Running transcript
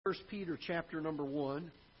First Peter chapter number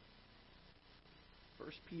 1.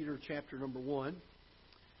 First Peter chapter number 1.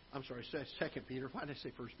 I'm sorry, Second Peter. Why did I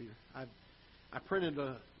say First Peter? I printed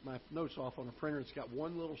my notes off on a printer. It's got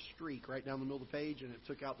one little streak right down the middle of the page, and it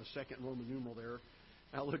took out the second Roman numeral there.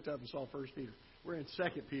 I looked up and saw First Peter. We're in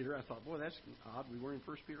Second Peter. I thought, boy, that's odd. We were in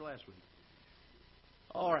First Peter last week.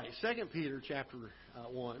 All right, Second Peter chapter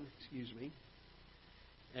 1. Excuse me.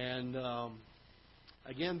 And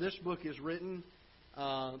again, this book is written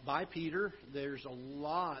by Peter. There's a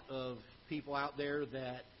lot of people out there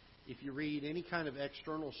that, if you read any kind of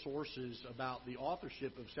external sources about the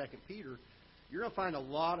authorship of Second Peter, you're going to find a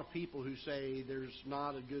lot of people who say there's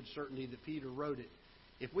not a good certainty that Peter wrote it.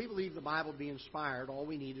 If we believe the Bible to be inspired, all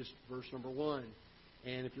we need is verse number 1.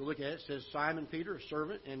 And if you look at it, it says, Simon Peter, a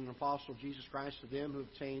servant and an apostle of Jesus Christ, to them who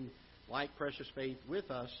obtained like precious faith with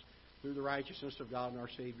us through the righteousness of God and our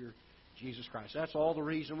Savior, Jesus Christ. That's all the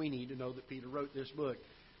reason we need to know that Peter wrote this book.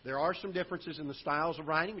 There are some differences in the styles of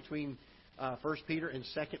writing between 1 Peter and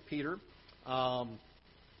 2 Peter. And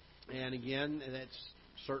again, that's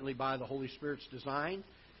certainly by the Holy Spirit's design.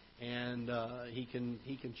 And he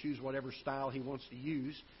can choose whatever style he wants to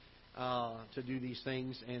use to do these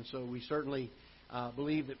things. And so we certainly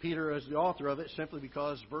believe that Peter is the author of it simply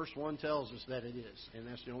because verse 1 tells us that it is. And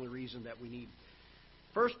that's the only reason that we need.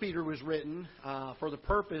 1 Peter was written for the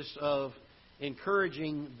purpose of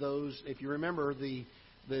encouraging those, if you remember, the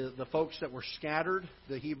folks that were scattered,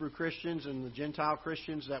 the Hebrew Christians and the Gentile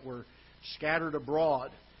Christians that were scattered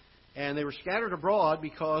abroad. And they were scattered abroad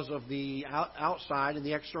because of the outside and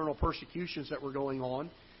the external persecutions that were going on.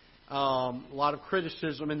 A lot of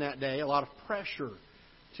criticism in that day, a lot of pressure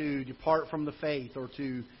to depart from the faith or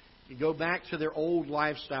to go back to their old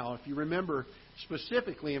lifestyle. If you remember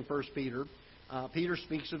specifically in 1 Peter, Peter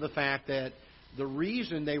speaks of the fact that the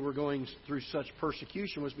reason they were going through such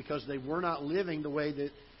persecution was because they were not living the way that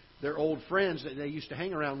their old friends that they used to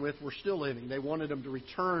hang around with were still living. They wanted them to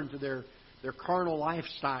return to their carnal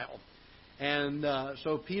lifestyle. And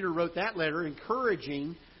so Peter wrote that letter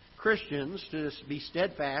encouraging Christians to be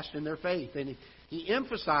steadfast in their faith. And he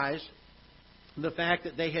emphasized the fact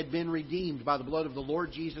that they had been redeemed by the blood of the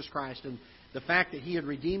Lord Jesus Christ, and the fact that He had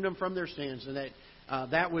redeemed them from their sins, and that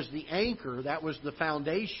that was the anchor, that was the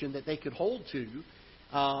foundation that they could hold to.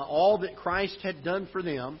 All that Christ had done for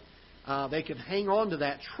them, they could hang on to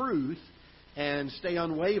that truth and stay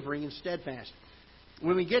unwavering and steadfast.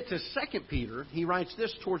 When we get to 2 Peter, he writes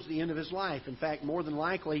this towards the end of his life. In fact, more than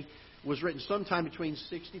likely was written sometime between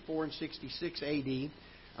 64 and 66 A.D.,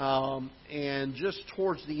 and just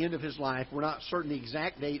towards the end of his life. We're not certain the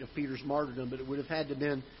exact date of Peter's martyrdom, but it would have had to have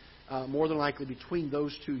been more than likely between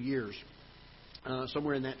those 2 years,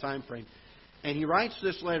 somewhere in that time frame. And he writes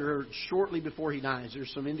this letter shortly before he dies.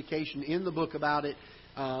 There's some indication in the book about it,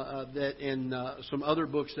 that in some other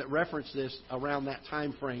books that reference this around that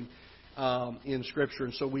time frame in Scripture.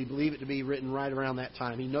 And so we believe it to be written right around that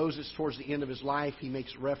time. He knows it's towards the end of his life. He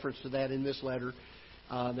makes reference to that in this letter,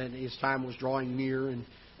 that his time was drawing near, and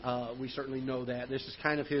we certainly know that. This is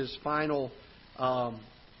kind of his final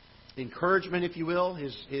encouragement, if you will,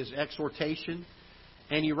 his exhortation.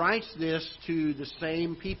 And he writes this to the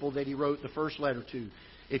same people that he wrote the first letter to.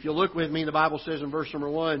 If you look with me, the Bible says in verse number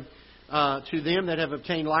 1, to them that have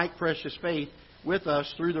obtained like precious faith with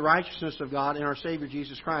us through the righteousness of God and our Savior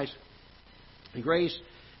Jesus Christ, and grace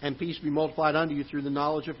and peace be multiplied unto you through the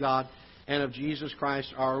knowledge of God and of Jesus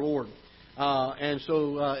Christ our Lord. And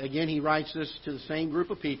so, again, he writes this to the same group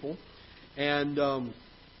of people. And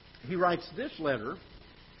he writes this letter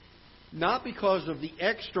not because of the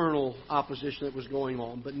external opposition that was going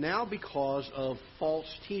on, but now because of false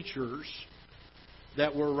teachers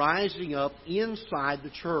that were rising up inside the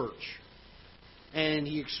church. And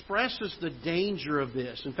he expresses the danger of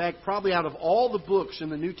this. In fact, probably out of all the books in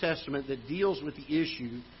the New Testament that deals with the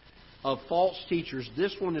issue of false teachers,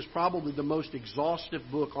 this one is probably the most exhaustive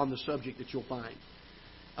book on the subject that you'll find.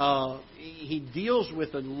 He deals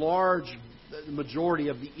with a large majority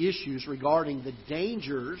of the issues regarding the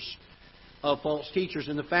dangers of false teachers,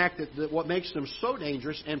 and the fact that what makes them so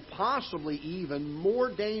dangerous, and possibly even more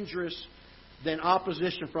dangerous than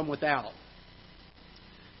opposition from without,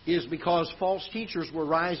 is because false teachers were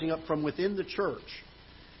rising up from within the church,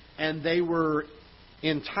 and they were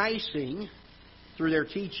enticing through their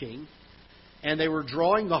teaching, and they were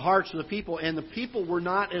drawing the hearts of the people, and the people were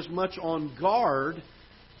not as much on guard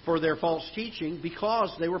for their false teaching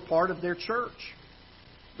because they were part of their church.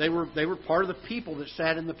 They were part of the people that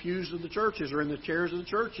sat in the pews of the churches or in the chairs of the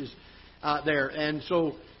churches there. And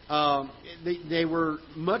so they were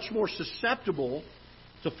much more susceptible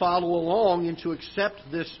to follow along and to accept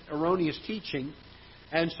this erroneous teaching.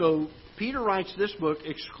 And so Peter writes this book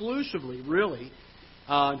exclusively, really.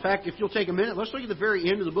 In fact, if you'll take a minute, let's look at the very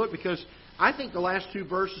end of the book, because I think the last two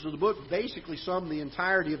verses of the book basically sum the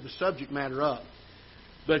entirety of the subject matter up.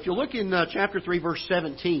 But if you look in chapter 3, verse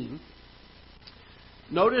 17,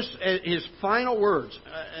 notice his final words,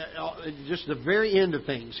 just the very end of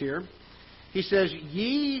things here. He says,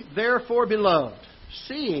 "Ye therefore, beloved,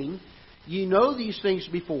 seeing ye know these things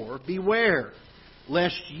before, beware,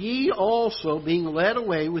 lest ye also, being led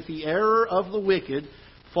away with the error of the wicked,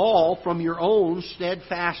 fall from your own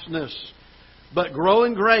steadfastness. But grow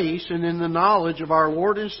in grace and in the knowledge of our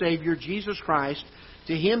Lord and Savior, Jesus Christ.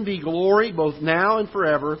 To Him be glory both now and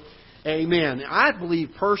forever. Amen." I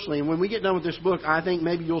believe personally, and when we get done with this book, I think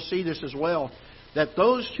maybe you'll see this as well, that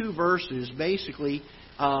those two verses basically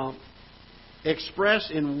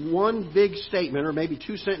express in one big statement, or maybe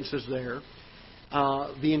two sentences there,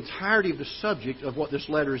 the entirety of the subject of what this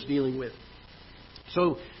letter is dealing with.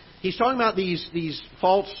 So he's talking about these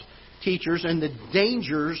false teachers and the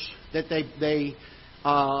dangers that they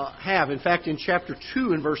have. In fact, in chapter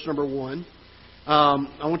 2 and verse number 1,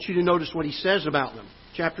 I want you to notice what he says about them.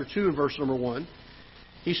 Chapter 2 and verse number 1.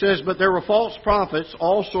 He says, "But there were false prophets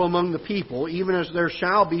also among the people, even as there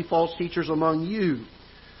shall be false teachers among you,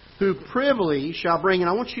 who privily shall bring," and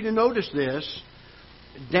I want you to notice this,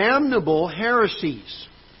 "damnable heresies."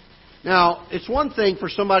 Now, it's one thing for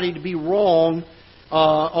somebody to be wrong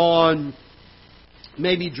on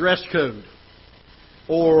maybe dress code,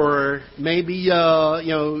 or maybe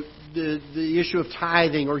the issue of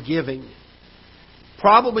tithing or giving.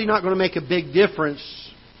 Probably not going to make a big difference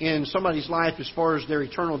in somebody's life as far as their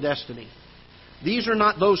eternal destiny. These are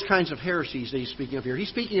not those kinds of heresies that he's speaking of here. He's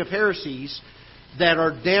speaking of heresies that are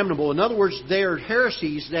damnable. In other words, they are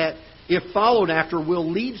heresies that, if followed after, will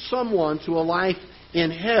lead someone to a life in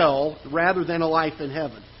hell rather than a life in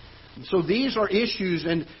heaven. So these are issues,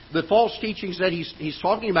 and the false teachings that he's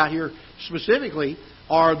talking about here specifically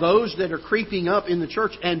are those that are creeping up in the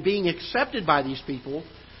church and being accepted by these people,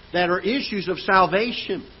 that are issues of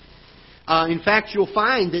salvation. In fact, you'll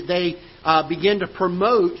find that they begin to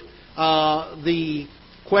promote the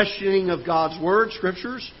questioning of God's Word,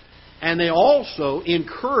 Scriptures, and they also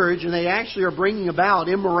encourage, and they actually are bringing about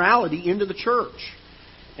immorality into the church.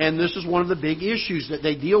 And this is one of the big issues that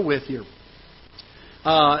they deal with here.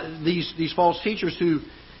 These false teachers who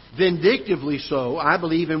vindictively so, I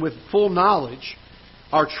believe, and with full knowledge,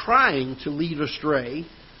 are trying to lead astray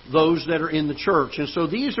those that are in the church. And so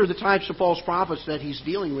these are the types of false prophets that he's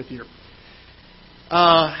dealing with here.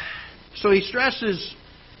 So he stresses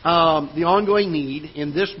the ongoing need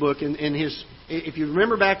in this book, and his, if you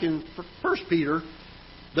remember back in 1 Peter,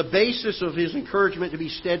 the basis of his encouragement to be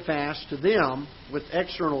steadfast to them with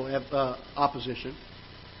external opposition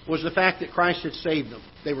was the fact that Christ had saved them.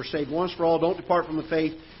 They were saved once for all. Don't depart from the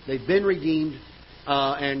faith. They've been redeemed,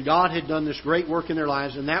 and God had done this great work in their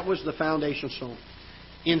lives, and that was the foundation stone.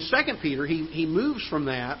 In 2 Peter, he moves from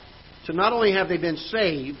that to not only have they been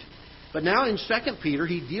saved, but now in 2 Peter,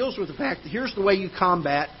 he deals with the fact that here's the way you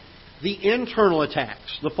combat the internal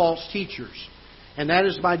attacks, the false teachers. And that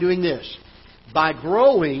is by doing this: by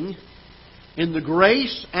growing in the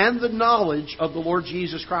grace and the knowledge of the Lord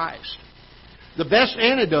Jesus Christ. The best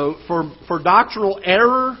antidote for doctrinal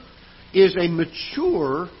error is a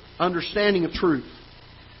mature understanding of truth.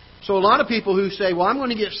 So a lot of people who say, well, I'm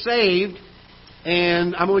going to get saved,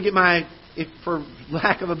 and I'm going to get for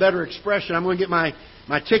lack of a better expression, I'm going to get my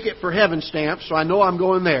ticket for heaven stamped, so I know I'm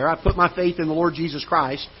going there. I put my faith in the Lord Jesus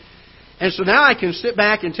Christ. And so now I can sit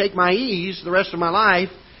back and take my ease the rest of my life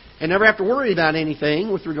and never have to worry about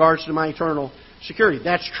anything with regards to my eternal security.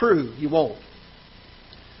 That's true. You won't.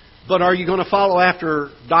 But are you going to follow after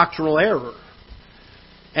doctrinal error?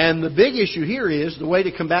 And the big issue here is the way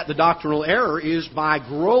to combat the doctrinal error is by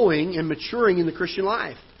growing and maturing in the Christian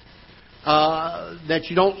life. That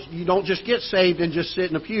you don't just get saved and just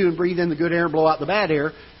sit in a pew and breathe in the good air and blow out the bad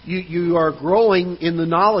air. You are growing in the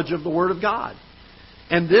knowledge of the Word of God.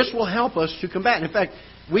 And this will help us to combat. In fact,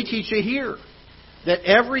 we teach it here that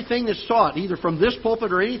everything that's taught, either from this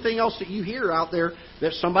pulpit or anything else that you hear out there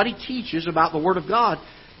that somebody teaches about the Word of God,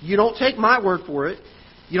 you don't take my word for it.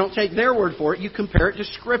 You don't take their word for it. You compare it to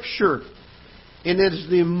Scripture. And it is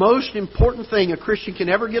the most important thing a Christian can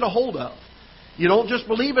ever get a hold of. You don't just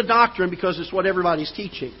believe a doctrine because it's what everybody's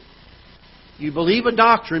teaching. You believe a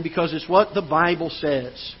doctrine because it's what the Bible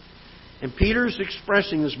says. And Peter's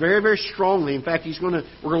expressing this very, very strongly. In fact, we're going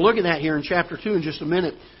to look at that here in chapter 2 in just a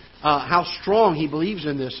minute, how strong he believes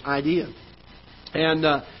in this idea.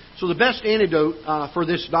 And so the best antidote for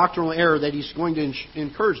this doctrinal error that he's going to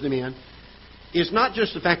encourage them in is not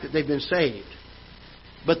just the fact that they've been saved,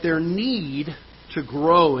 but their need to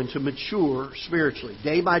grow and to mature spiritually,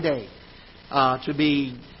 day by day, to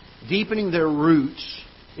be deepening their roots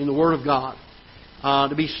in the Word of God,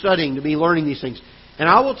 to be studying, to be learning these things. And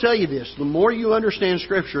I will tell you this, the more you understand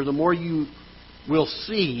Scripture, the more you will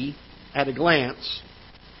see, at a glance,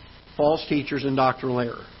 false teachers and doctrinal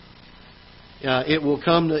error. It will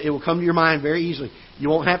come to your mind very easily. You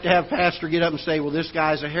won't have to have a pastor get up and say, well, this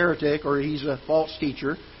guy's a heretic or he's a false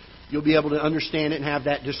teacher. You'll be able to understand it and have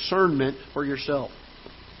that discernment for yourself.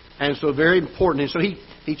 And so very important. And so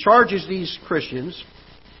he charges these Christians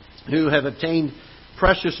who have obtained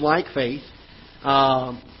precious like faith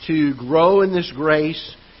to grow in this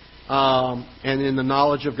grace and in the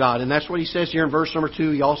knowledge of God. And that's what he says here in verse number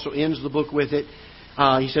 2. He also ends the book with it.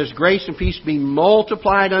 He says, grace and peace be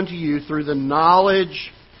multiplied unto you through the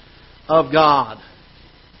knowledge of God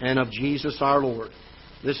and of Jesus our Lord.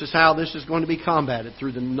 This is how this is going to be combated,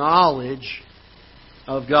 through the knowledge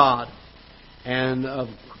of God and of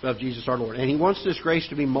Jesus our Lord. And He wants this grace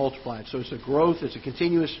to be multiplied. So it's a growth, it's a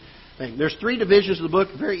continuous thing. There's 3 divisions of the book,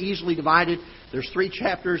 very easily divided. There's 3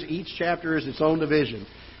 chapters. Each chapter is its own division.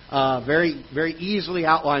 Very, very easily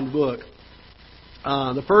outlined book.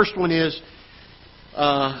 The first one is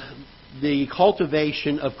the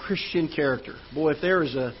cultivation of Christian character. Boy, if there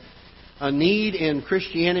is a need in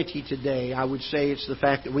Christianity today, I would say it's the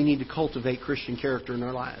fact that we need to cultivate Christian character in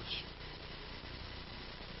our lives.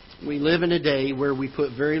 We live in a day where we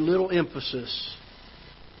put very little emphasis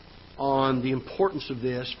on the importance of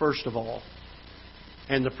this, first of all,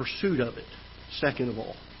 and the pursuit of it, second of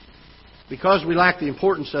all. Because we lack the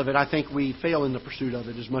importance of it, I think we fail in the pursuit of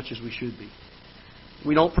it as much as we should be.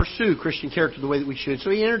 We don't pursue Christian character the way that we should.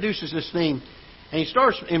 So he introduces this theme, and he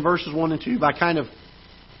starts in verses 1 and 2 by kind of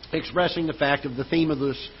expressing the fact of the theme of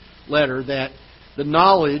this letter, that the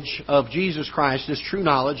knowledge of Jesus Christ, this true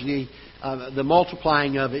knowledge, the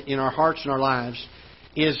multiplying of it in our hearts and our lives,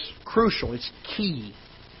 is crucial. It's key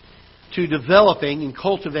to developing and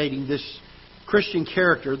cultivating this Christian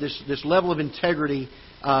character, this level of integrity,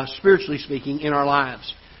 spiritually speaking, in our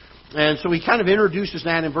lives. And so he kind of introduces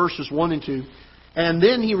that in verses 1 and 2. And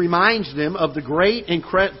then he reminds them of the great and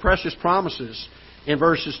precious promises in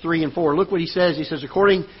verses 3 and 4. Look what he says. He says,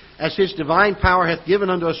 according as His divine power hath given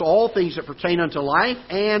unto us all things that pertain unto life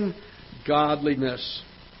and godliness,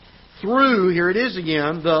 through, here it is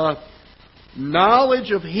again, the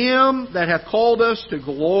knowledge of Him that hath called us to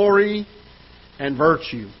glory and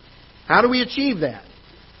virtue. How do we achieve that?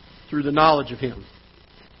 Through the knowledge of Him.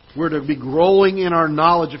 We're to be growing in our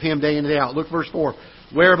knowledge of Him day in and day out. Look verse 4.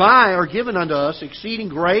 Whereby are given unto us exceeding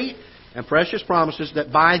great and precious promises,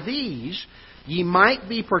 that by these ye might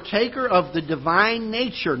be partaker of the divine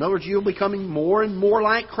nature. In other words, you'll be becoming more and more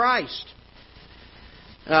like Christ.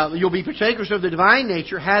 You'll be partakers of the divine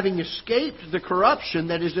nature, having escaped the corruption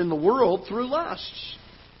that is in the world through lusts.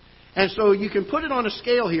 And so you can put it on a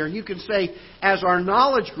scale here, and you can say, as our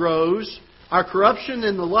knowledge grows, our corruption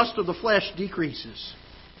and the lust of the flesh decreases.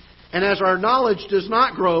 And as our knowledge does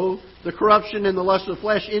not grow, the corruption and the lust of the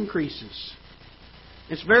flesh increases.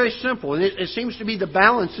 It's very simple. And it seems to be the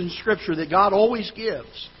balance in Scripture that God always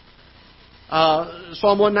gives.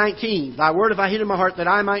 Psalm 119, Thy word have I hid in my heart that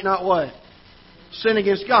I might not what? Sin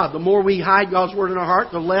against God. The more we hide God's word in our heart,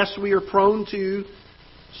 the less we are prone to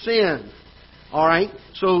sin. All right?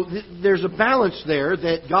 So there's a balance there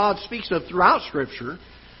that God speaks of throughout Scripture,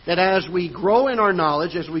 that as we grow in our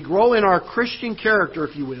knowledge, as we grow in our Christian character,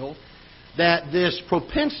 if you will, that this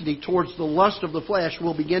propensity towards the lust of the flesh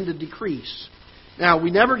will begin to decrease. Now, we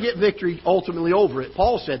never get victory ultimately over it.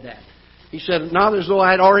 Paul said that. He said, not as though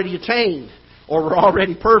I had already attained or were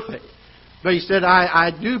already perfect. But he said,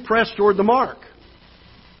 I do press toward the mark.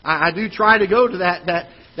 I do try to go to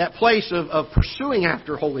that place of pursuing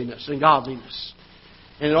after holiness and godliness.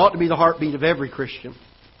 And it ought to be the heartbeat of every Christian,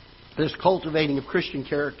 this cultivating of Christian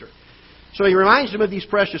character. So he reminds them of these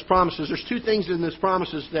precious promises. There's 2 things in these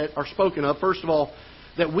promises that are spoken of. First of all,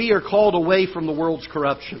 that we are called away from the world's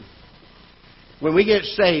corruption. When we get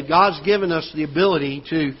saved, God's given us the ability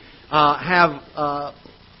to have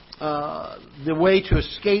the way to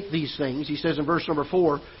escape these things. He says in verse number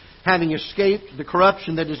 4, having escaped the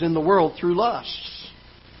corruption that is in the world through lusts.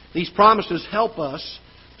 These promises help us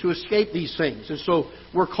to escape these things. And so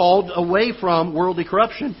we're called away from worldly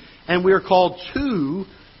corruption, and we're called to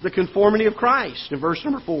the conformity of Christ. In verse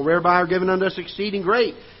number 4, whereby are given unto us exceeding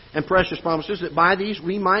great and precious promises, that by these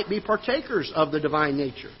we might be partakers of the divine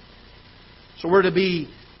nature. So we're to be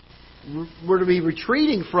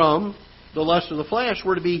retreating from the lust of the flesh.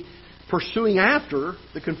 We're to be pursuing after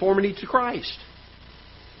the conformity to Christ.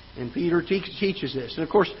 And Peter teaches this. And of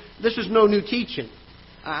course, this is no new teaching.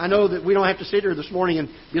 I know that we don't have to sit here this morning and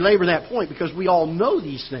belabor that point because we all know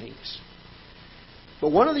these things.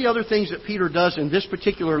 But one of the other things that Peter does in this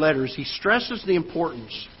particular letter is he stresses the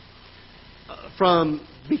importance from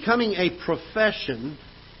becoming a profession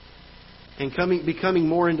and becoming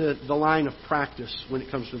more into the line of practice when it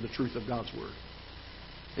comes to the truth of God's Word.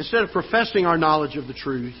 Instead of professing our knowledge of the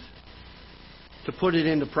truth, to put it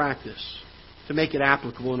into practice, to make it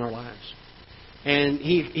applicable in our lives. And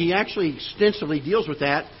he actually extensively deals with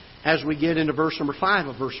that as we get into verse number 5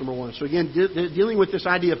 of verse number 1. So again, dealing with this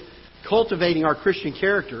idea of cultivating our Christian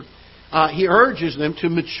character, he urges them to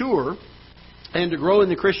mature and to grow in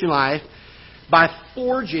the Christian life by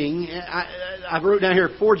forging, I wrote down here,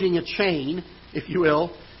 forging a chain, if you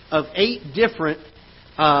will, of 8 different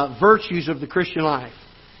virtues of the Christian life.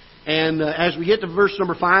 And as we get to verse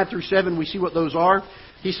number 5 through 7, we see what those are.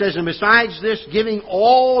 He says, and besides this, giving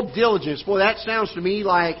all diligence. Boy, that sounds to me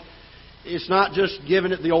like it's not just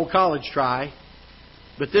giving it the old college try,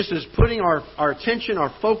 but this is putting our attention,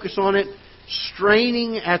 our focus on it,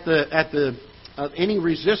 straining at any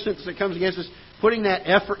resistance that comes against us, putting that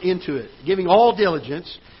effort into it, giving all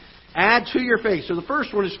diligence. Add to your faith. So the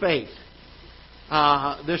first one is faith.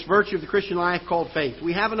 This virtue of the Christian life called faith.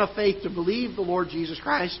 We have enough faith to believe the Lord Jesus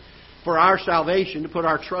Christ for our salvation, to put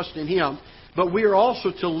our trust in Him. But we are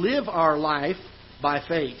also to live our life by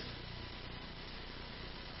faith.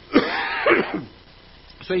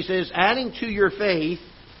 So he says, adding to your faith,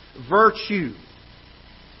 virtue.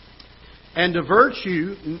 And to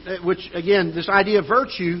virtue, which again, this idea of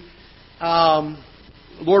virtue,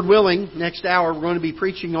 Lord willing, next hour we're going to be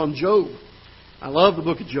preaching on Job. I love the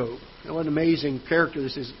book of Job. What an amazing character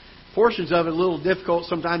this is. Portions of it a little difficult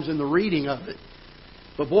sometimes in the reading of it.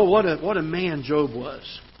 But boy, what a man Job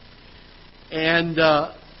was. And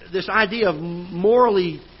this idea of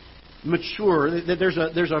morally mature, that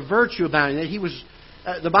there's a virtue about him. That he was,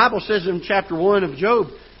 the Bible says in chapter 1 of Job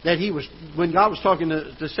that he was, when God was talking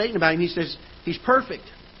to Satan about him, He says he's perfect.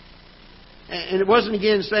 And it wasn't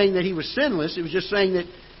again saying that he was sinless. It was just saying that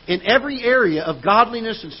in every area of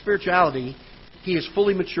godliness and spirituality, he is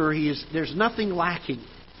fully mature. There's nothing lacking.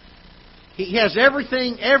 He has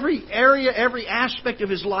everything, every area, every aspect of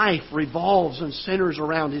his life revolves and centers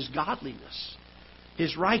around his godliness,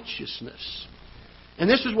 his righteousness. And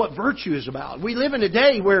this is what virtue is about. We live in a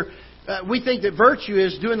day where we think that virtue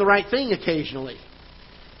is doing the right thing occasionally.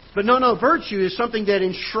 But no, virtue is something that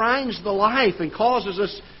enshrines the life and causes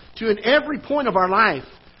us to, in every point of our life,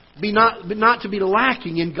 not to be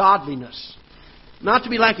lacking in godliness. Not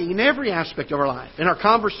to be lacking in every aspect of our life. In our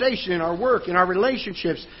conversation, in our work, in our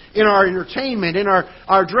relationships, in our entertainment, in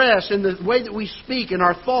our dress, in the way that we speak, in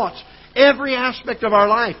our thoughts. Every aspect of our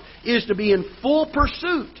life is to be in full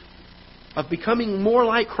pursuit of becoming more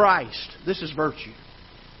like Christ. This is virtue.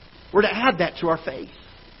 We're to add that to our faith.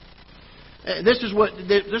 This is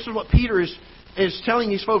what Peter is telling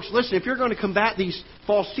these folks. Listen, if you're going to combat these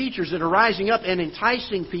false teachers that are rising up and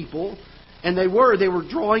enticing people, and they were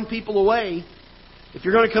drawing people away. If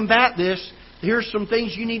you're going to combat this, here's some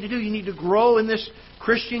things you need to do. You need to grow in this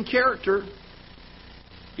Christian character.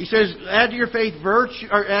 He says, add to your faith virtue,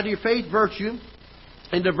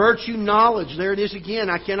 and to virtue knowledge. There it is again.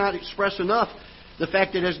 I cannot express enough the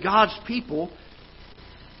fact that as God's people,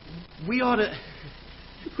 we ought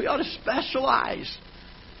to specialize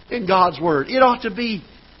in God's Word. It ought to be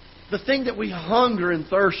the thing that we hunger and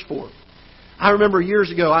thirst for. I remember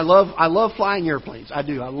years ago, I love flying airplanes. I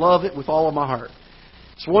do. I love it with all of my heart.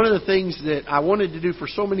 It's one of the things that I wanted to do for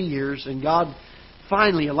so many years, and God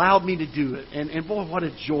finally allowed me to do it. And boy, what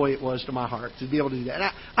a joy it was to my heart to be able to do that.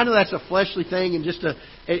 And I know that's a fleshly thing, and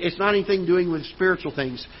it's not anything doing with spiritual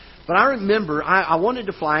things. But I remember I wanted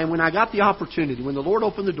to fly, and when I got the opportunity, when the Lord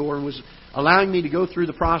opened the door and was allowing me to go through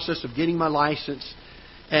the process of getting my license,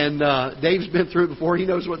 and Dave's been through it before, he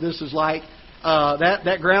knows what this is like.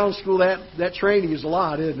 That ground school, that training is a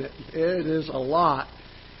lot, isn't it? It is a lot.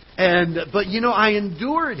 But I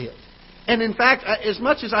endured it. And in fact, as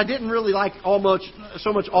much as I didn't really like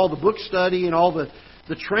so much all the book study and all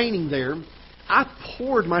the training there, I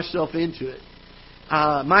poured myself into it.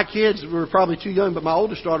 My kids were probably too young, but my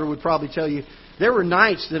oldest daughter would probably tell you, there were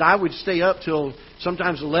nights that I would stay up till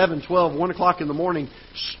sometimes 11, 12, 1 o'clock in the morning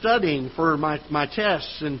studying for my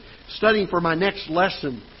tests and studying for my next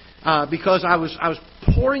lesson because I was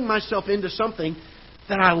pouring myself into something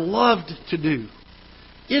that I loved to do.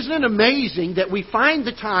 Isn't it amazing that we find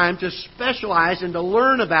the time to specialize and to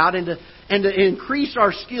learn about and to increase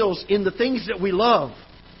our skills in the things that we love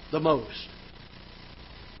the most?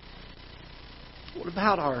 What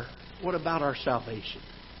about our salvation?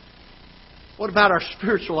 What about our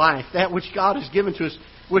spiritual life? That which God has given to us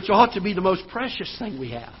which ought to be the most precious thing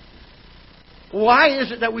we have. Why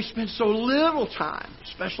is it that we spend so little time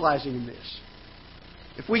specializing in this?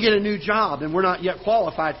 If we get a new job and we're not yet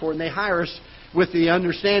qualified for it, and they hire us with the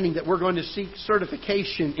understanding that we're going to seek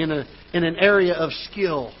certification in an area of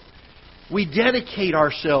skill, we dedicate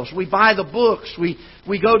ourselves. We buy the books. We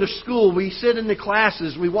go to school. We sit in the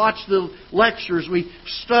classes. We watch the lectures. We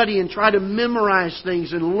study and try to memorize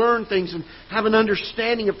things and learn things and have an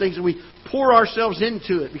understanding of things. And we pour ourselves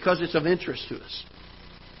into it because it's of interest to us.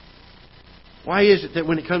 Why is it that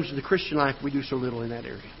when it comes to the Christian life, we do so little in that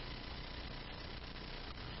area?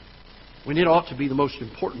 When it ought to be the most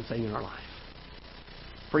important thing in our life.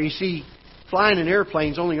 For you see, flying an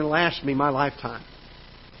airplane is only going to last me my lifetime.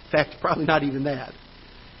 In fact, probably not even that.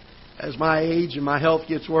 As my age and my health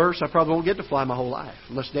gets worse, I probably won't get to fly my whole life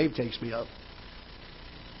unless Dave takes me up.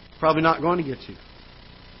 Probably not going to get to.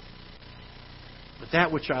 But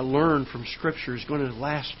that which I learn from Scripture is going to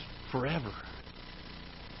last forever.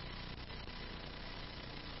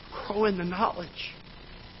 Grow in the knowledge.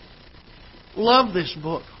 Love this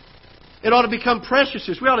book. It ought to become precious.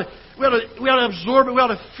 We ought to absorb it. We ought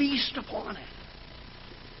to feast upon it.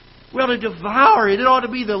 We ought to devour it. It ought to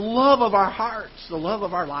be the love of our hearts, the love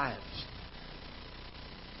of our lives.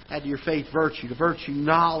 Add to your faith virtue, to virtue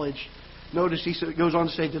knowledge. Notice he goes on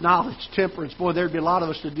to say to knowledge, temperance. Boy, there'd be a lot of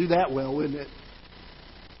us to do that well, wouldn't it?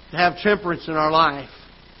 To have temperance in our life.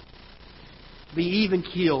 To be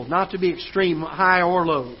even-keeled, not to be extreme, high or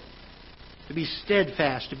low. To be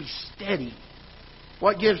steadfast, to be steady.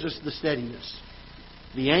 What gives us the steadiness?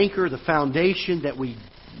 The anchor, the foundation that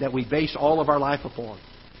we base all of our life upon.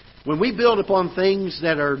 When we build upon things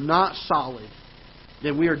that are not solid,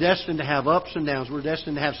 then we are destined to have ups and downs. We're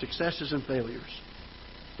destined to have successes and failures.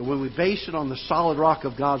 But when we base it on the solid rock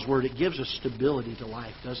of God's Word, it gives us stability to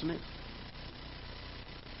life, doesn't it?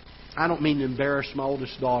 I don't mean to embarrass my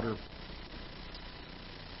oldest daughter,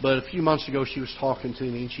 but a few months ago she was talking to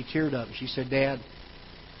me and she teared up and she said, "Dad,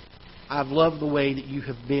 I've loved the way that you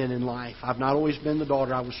have been in life. I've not always been the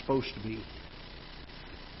daughter I was supposed to be."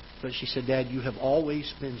 But she said, "Dad, you have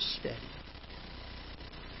always been steady."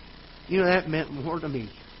 You know, that meant more to me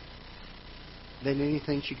than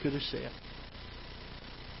anything she could have said.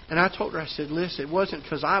 And I told her, I said, "Listen, it wasn't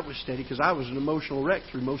because I was steady, because I was an emotional wreck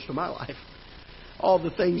through most of my life. All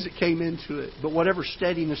the things that came into it. But whatever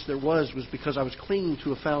steadiness there was because I was clinging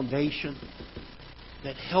to a foundation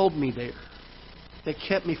that held me there, that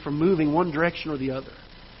kept me from moving one direction or the other."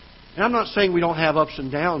 And I'm not saying we don't have ups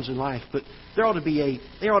and downs in life, but there ought to be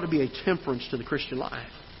a temperance to the Christian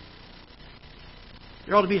life.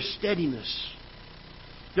 There ought to be a steadiness.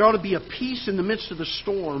 There ought to be a peace in the midst of the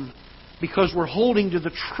storm because we're holding to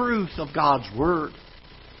the truth of God's Word.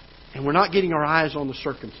 And we're not getting our eyes on the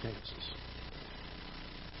circumstances.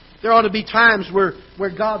 There ought to be times where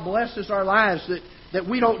God blesses our lives that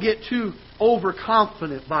we don't get too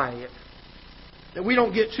overconfident by it. That we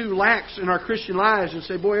don't get too lax in our Christian lives and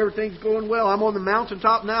say, "Boy, everything's going well. I'm on the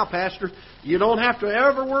mountaintop now, Pastor. You don't have to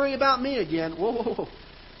ever worry about me again." Whoa.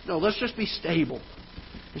 No, let's just be stable.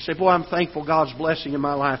 And say, "Boy, I'm thankful God's blessing in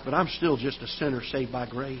my life, but I'm still just a sinner saved by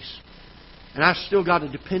grace. And I've still got to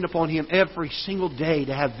depend upon Him every single day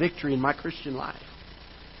to have victory in my Christian life."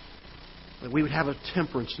 That we would have a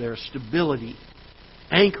temperance there, a stability,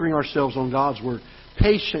 anchoring ourselves on God's Word.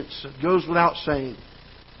 Patience goes without saying.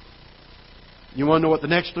 You want to know what the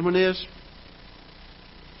next one is?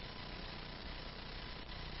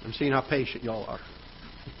 I'm seeing how patient y'all are.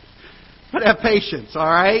 But have patience, all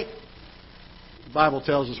right? The Bible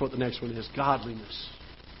tells us what the next one is. Godliness.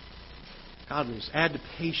 Godliness. Add to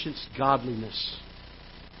patience, godliness.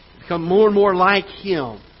 Become more and more like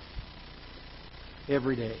Him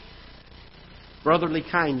every day. Brotherly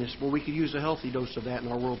kindness. Well, we could use a healthy dose of that in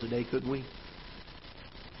our world today, couldn't we?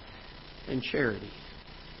 And charity.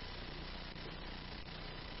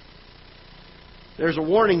 There's a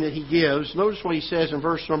warning that he gives. Notice what he says in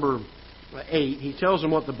verse number 8. He tells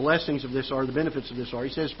them what the blessings of this are, the benefits of this are.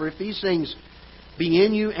 He says, "For if these things be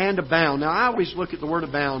in you and abound." Now, I always look at the word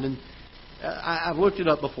abound, and I've looked it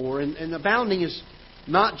up before. And abounding is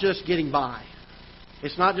not just getting by.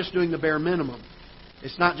 It's not just doing the bare minimum.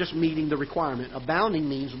 It's not just meeting the requirement. Abounding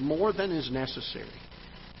means more than is necessary.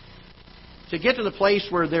 To get to the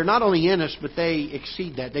place where they're not only in us, but they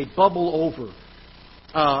exceed that. They bubble over.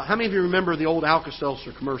 How many of you remember the old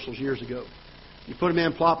Alka-Seltzer commercials years ago? You put them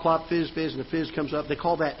in, plop, plop, fizz, fizz, and the fizz comes up. They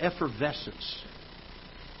call that effervescence.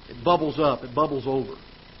 It bubbles up. It bubbles over.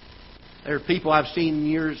 There are people I've seen in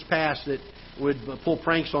years past that would pull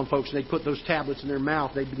pranks on folks, and they'd put those tablets in their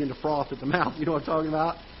mouth. They'd begin to froth at the mouth. You know what I'm talking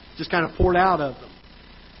about? Just kind of poured out of them.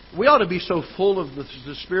 We ought to be so full of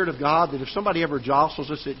the Spirit of God that if somebody ever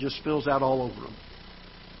jostles us, it just spills out all over them.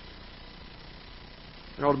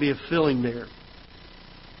 There ought to be a filling there.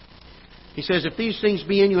 He says, if these things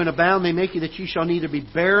be in you and abound, they make you that you shall neither be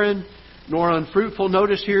barren nor unfruitful.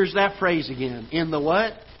 Notice here's that phrase again. In the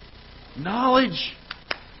what? Knowledge.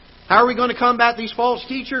 How are we going to combat these false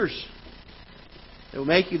teachers? They will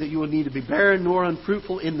make you that you will neither be barren nor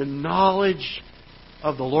unfruitful in the knowledge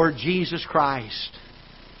of the Lord Jesus Christ.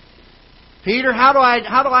 Peter, how do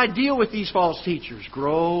I deal with these false teachers?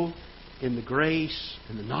 Grow in the grace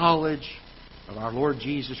and the knowledge of our Lord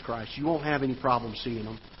Jesus Christ. You won't have any problems seeing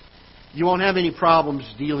them. You won't have any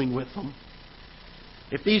problems dealing with them.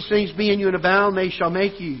 If these things be in you and abound, they shall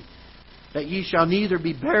make you that ye shall neither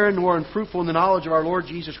be barren nor unfruitful in the knowledge of our Lord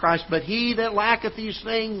Jesus Christ. But he that lacketh these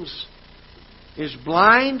things is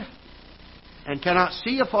blind and cannot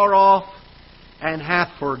see afar off, and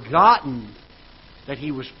hath forgotten that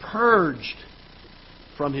he was purged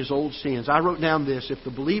from his old sins. I wrote down this: if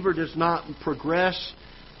the believer does not progress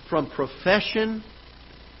from profession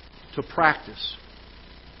to practice,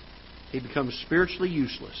 he becomes spiritually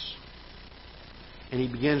useless. And he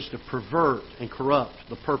begins to pervert and corrupt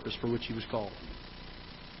the purpose for which he was called.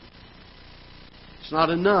 It's not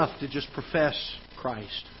enough to just profess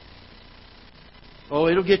Christ. Oh,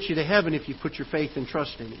 it'll get you to heaven if you put your faith and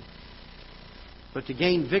trust in Him. But to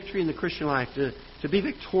gain victory in the Christian life, to be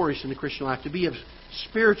victorious in the Christian life, to be of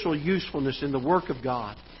spiritual usefulness in the work of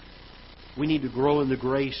God, we need to grow in the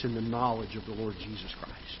grace and the knowledge of the Lord Jesus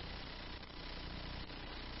Christ.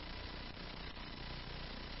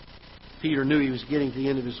 Peter knew he was getting to the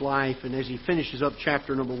end of his life, and as he finishes up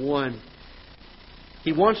chapter number 1,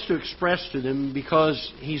 he wants to express to them,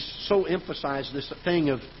 because he's so emphasized this thing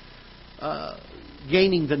of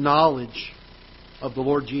gaining the knowledge of the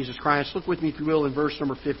Lord Jesus Christ. Look with me, if you will, in verse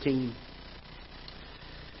number 15.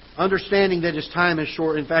 Understanding that his time is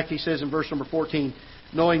short. In fact, he says in verse number 14,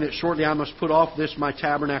 knowing that shortly I must put off this my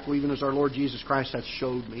tabernacle, even as our Lord Jesus Christ hath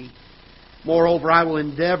showed me. Moreover, I will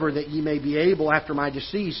endeavor that ye may be able, after my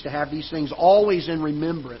decease, to have these things always in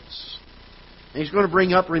remembrance. And he's going to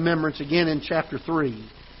bring up remembrance again in chapter 3.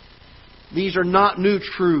 These are not new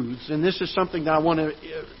truths, and this is something that I want to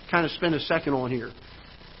kind of spend a second on here.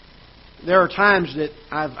 There are times that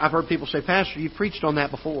I've heard people say, Pastor, you've preached on that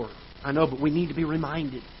before. I know, but we need to be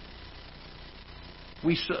reminded.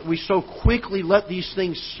 We so quickly let these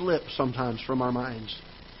things slip sometimes from our minds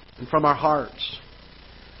and from our hearts.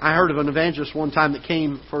 I heard of an evangelist one time that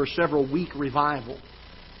came for a several-week revival.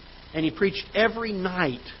 And he preached every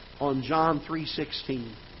night on John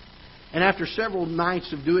 3:16. And after several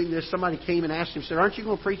nights of doing this, somebody came and asked him, said, aren't you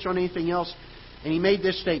going to preach on anything else? And he made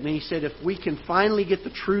this statement. He said, if we can finally get the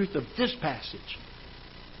truth of this passage,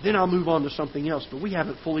 then I'll move on to something else. But we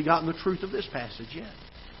haven't fully gotten the truth of this passage yet.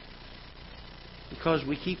 Because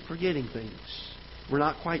we keep forgetting things. We're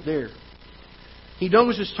not quite there. He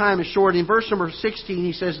knows his time is short. In verse number 16,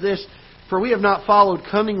 he says this, for we have not followed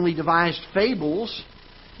cunningly devised fables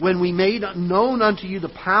when we made known unto you the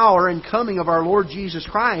power and coming of our Lord Jesus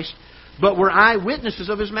Christ, but were eyewitnesses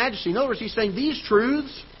of His majesty. In other words, he's saying these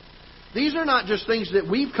truths, these are not just things that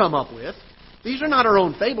we've come up with. These are not our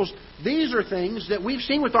own fables. These are things that we've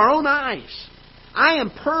seen with our own eyes. I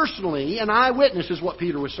am personally an eyewitness, is what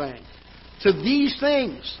Peter was saying, to these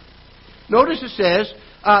things. Notice it says,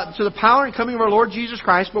 to the power and coming of our Lord Jesus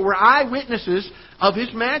Christ, but we're eyewitnesses of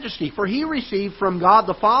His majesty. For He received from God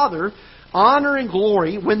the Father honor and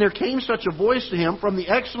glory when there came such a voice to Him from the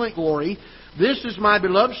excellent glory, this is my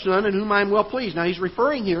beloved Son in whom I am well pleased. Now he's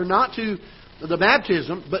referring here not to the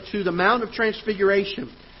baptism, but to the Mount of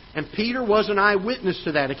Transfiguration. And Peter was an eyewitness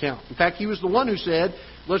to that account. In fact, he was the one who said,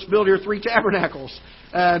 let's build here 3 tabernacles.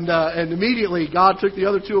 And immediately God took the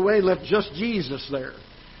other 2 away and left just Jesus there.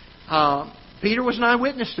 Peter was an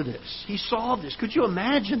eyewitness to this. He saw this. Could you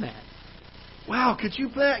imagine that? Wow, could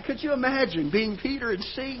you imagine being Peter and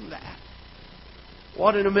seeing that?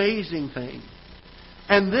 What an amazing thing.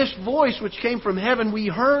 And this voice which came from heaven we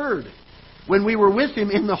heard when we were with Him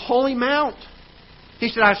in the holy mount. He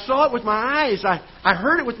said, I saw it with my eyes. I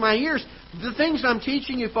heard it with my ears. The things I'm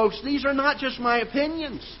teaching you folks, these are not just my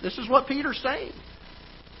opinions. This is what Peter's saying.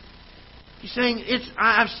 He's saying,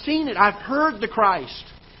 I've seen it. I've heard the Christ.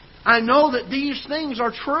 I know that these things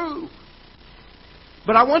are true.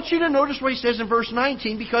 But I want you to notice what he says in verse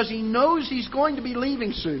 19, because he knows he's going to be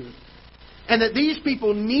leaving soon. And that these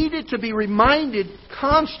people needed to be reminded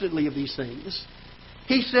constantly of these things.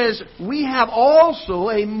 He says, we have also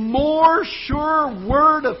a more sure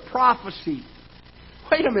word of prophecy.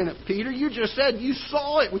 Wait a minute, Peter. You just said you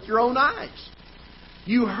saw it with your own eyes.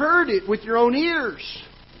 You heard it with your own ears.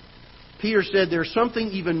 Peter said, there's something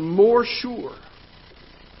even more sure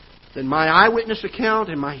than my eyewitness account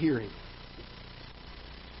and my hearing.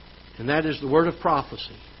 And that is the word of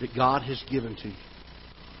prophecy that God has given to you.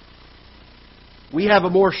 We have a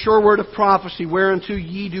more sure word of prophecy, whereunto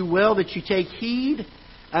ye do well that ye take heed,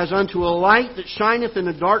 as unto a light that shineth in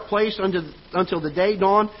a dark place until the day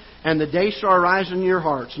dawn and the day star rise in your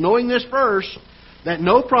hearts. Knowing this verse, that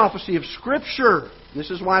no prophecy of Scripture, this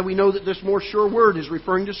is why we know that this more sure word is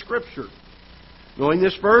referring to Scripture. Knowing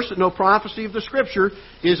this verse, that no prophecy of the Scripture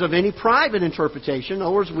is of any private interpretation. In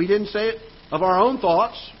other words, we didn't say it of our own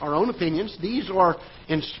thoughts, our own opinions. These are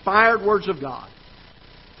inspired words of God.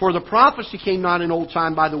 For the prophecy came not in old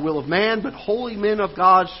time by the will of man, but holy men of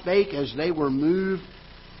God spake as they were moved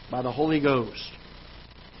by the Holy Ghost.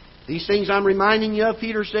 These things I'm reminding you of,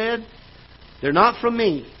 Peter said, they're not from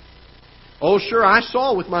me. Oh, sure, I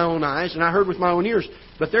saw with my own eyes and I heard with my own ears,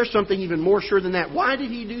 but there's something even more sure than that. Why did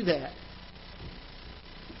he do that?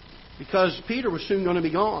 Because Peter was soon going to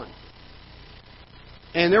be gone.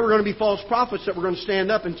 And there were going to be false prophets that were going to stand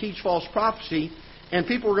up and teach false prophecy. And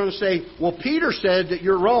people were going to say, well, Peter said that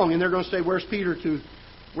you're wrong. And they're going to say, where's Peter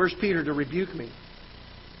to rebuke me?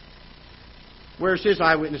 Where's his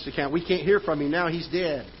eyewitness account? We can't hear from him now. He's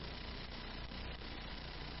dead.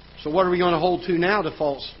 So what are we going to hold to now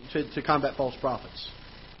to combat false prophets?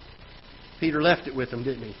 Peter left it with them,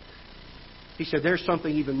 didn't he? He said, there's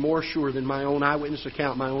something even more sure than my own eyewitness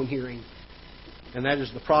account, my own hearing. And that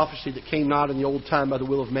is the prophecy that came not in the old time by the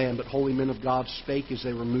will of man, but holy men of God spake as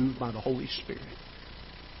they were moved by the Holy Spirit.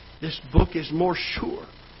 This book is more sure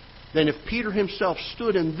than if Peter himself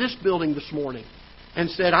stood in this building this morning and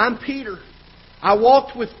said, I'm Peter. I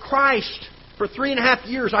walked with Christ for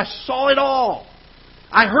 3.5 years. I saw it all.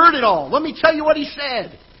 I heard it all. Let me tell you what he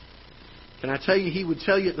said. Can I tell you, he would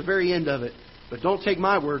tell you at the very end of it, but don't take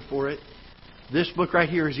my word for it. This book right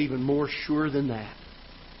here is even more sure than that.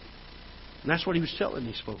 And that's what he was telling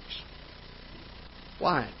these folks.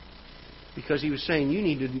 Why? Because he was saying, you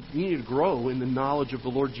need to grow in the knowledge of the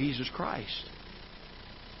Lord Jesus Christ.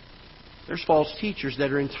 There's false teachers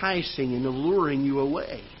that are enticing and alluring you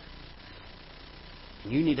away.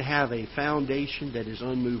 You need to have a foundation that is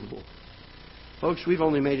unmovable. Folks, we've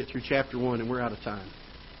only made it through chapter 1 and we're out of time.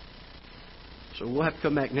 So we'll have to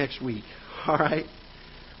come back next week. All right?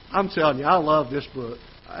 I'm telling you, I love this book.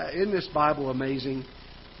 Isn't this Bible amazing?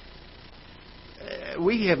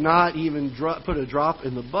 We have not even put a drop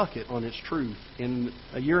in the bucket on its truth in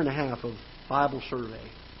 1.5 years of Bible survey.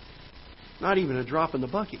 Not even a drop in the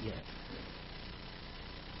bucket yet.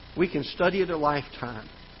 We can study it a lifetime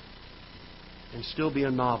and still be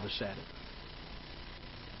a novice at it.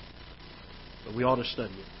 But we ought to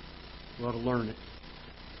study it. We ought to learn it.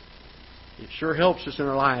 It sure helps us in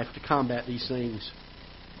our life to combat these things.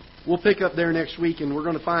 We'll pick up there next week, and we're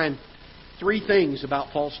going to find 3 things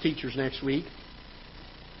about false teachers next week.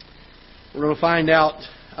 We're going to find out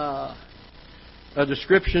a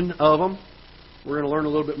description of them. We're going to learn a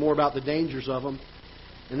little bit more about the dangers of them.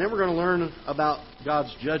 And then we're going to learn about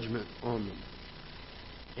God's judgment on them.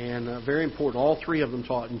 And very important, all 3 of them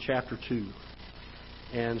taught in chapter 2.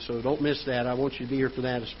 And so don't miss that. I want you to be here for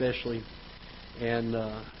that especially. And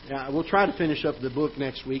we'll try to finish up the book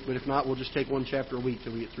next week, but if not, we'll just take 1 chapter a week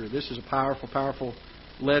till we get through. This is a powerful, powerful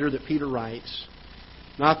letter that Peter writes.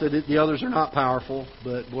 Not that the others are not powerful,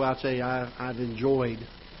 but boy, I'll tell you, I've enjoyed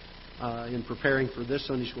in preparing for this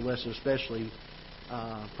Sunday school lesson especially,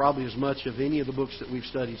 probably as much of any of the books that we've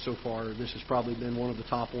studied so far. This has probably been one of the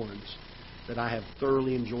top ones that I have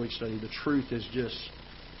thoroughly enjoyed studying. The truth is just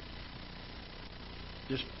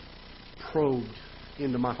probed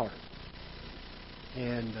into my heart.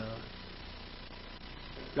 And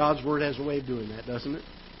God's Word has a way of doing that, doesn't it?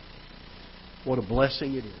 What a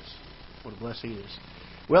blessing it is. What a blessing it is.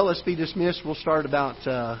 Well, let's be dismissed. We'll start about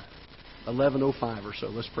 11:05 or so.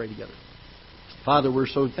 Let's pray together. Father, we're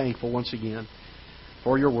so thankful once again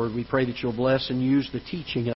for your Word. We pray that you'll bless and use the teaching of